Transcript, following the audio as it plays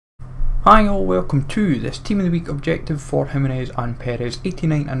Hi all, welcome to this Team of the Week objective for Jimenez and Perez,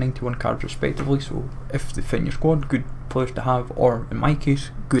 89 and 91 cards respectively, so if they fit in your squad, good players to have, or in my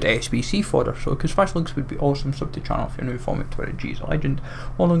case, good SBC fodder. So because flash links would be awesome, sub to the channel if you're new, follow me on Twitter, G's a legend.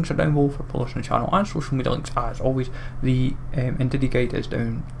 All links are down below for publishing on the channel, and social media links as always. The entity guide is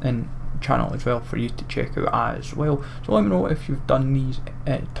down in channel as well for you to check out as well. So let me know if you've done these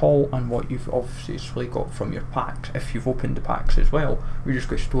at all and what you've obviously got from your packs. If you've opened the packs as well, we're just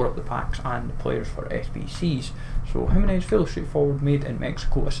going to store up the packs and the players for SBCs. So Jimenez, fairly straightforward, made in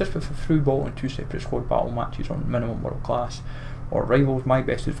Mexico, assist with a through ball in 2 separate squad battle matches on minimum world class or rivals. My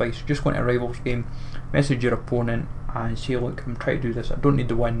best advice, just go into a rivals game, message your opponent and say, look, I'm trying to do this, I don't need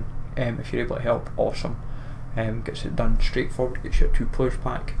the win, if you're able to help, awesome. Gets it done straightforward, gets you a 2 players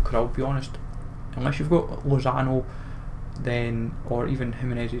pack, because I'll be honest, unless you've got Lozano then, or even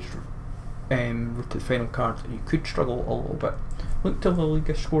Jimenez's route to the final card, you could struggle a little bit. Look to La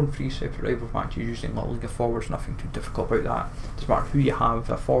Liga, scoring 3 separate rivals matches using La Liga forwards, nothing too difficult about that. Doesn't matter who you have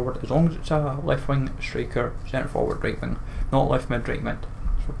a forward, as long as it's a left wing, striker, centre forward, right wing, not left mid, right mid,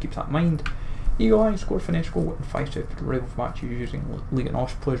 so keep that in mind. EOI, score finesse goal in 5 separate rivals matches using Liga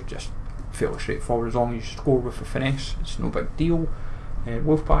NOS players, just fairly straightforward, as long as you score with a finesse, it's no big deal.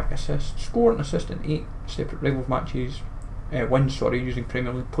 Wolfpack assist, score and assist in 8 separate rivals matches, wins using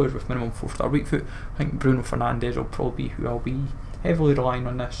Premier League players with minimum 4-star weak foot. I think Bruno Fernandes will probably be who I'll be heavily relying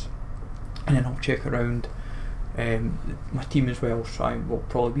on this, and then I'll check around my team as well, so I will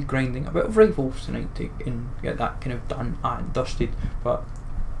probably be grinding a bit of rivals tonight to get that kind of done and dusted. But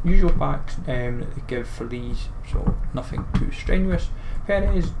usual packs that they give for these, so nothing too strenuous.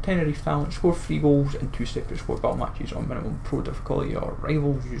 Perez, Tenerife talent, scored 3 goals in 2 separate squad battle matches on minimum pro difficulty or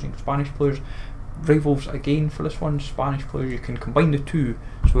rivals using Spanish players. Rivals again for this one, Spanish players, you can combine the 2,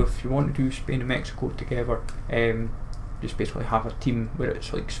 so if you want to do Spain and Mexico together, just basically have a team where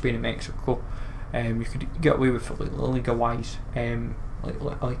it's like Spain and Mexico. You could get away with it like La Liga wise,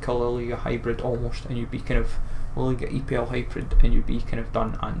 like a La Liga hybrid almost, and you'd be kind of La Liga EPL hybrid, and you'd be kind of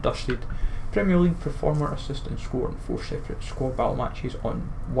done and dusted. Premier League performer, assist and score in 4 separate squad battle matches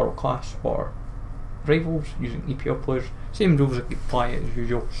on world class or rivals using EPL players. Same rules apply as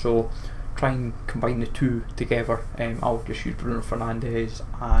usual, so try and combine the 2 together. I'll just use Bruno Fernandes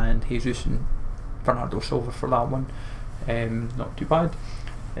and Jesus and Bernardo Silva for that one. Not too bad.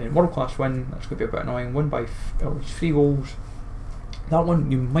 World class win, that's going to be a bit annoying, won by at least 3 goals. That one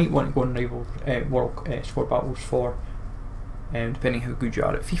you might want to go on rivals, world squad battles for, depending how good you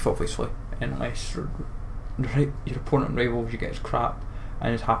are at FIFA obviously, unless your opponent in rivals you get his crap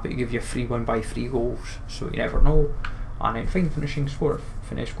and is happy to give you a free win by 3 goals, so you never know. And then final finishing, score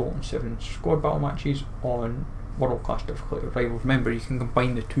finesse goal in 7 squad battle matches on world class difficulty rivals. Remember, you can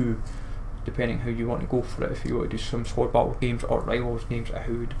combine the 2 depending how you want to go for it, if you want to do some squad battle games or rivals games, how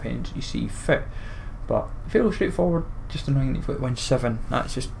it depends, you see fit. But fairly straightforward, just annoying that you've got to win 7,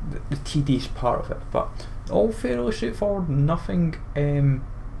 that's just the tedious part of it, but all fairly straightforward, nothing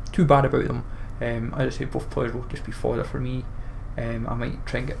too bad about them. As I say, both players will just be fodder for me. I might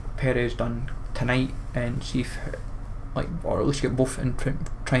try and get Perez done tonight and see if, or at least get both and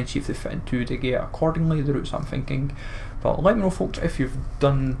try and see if they fit into the game accordingly, the routes I'm thinking. But let me know folks if you've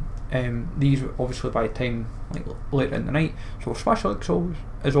done these obviously by the time later in the night. So smash likes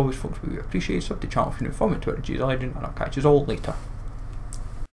as always folks, we appreciate it. Sub to the channel if you're new, follow me on Twitter, G's a legend, and I'll catch you all later.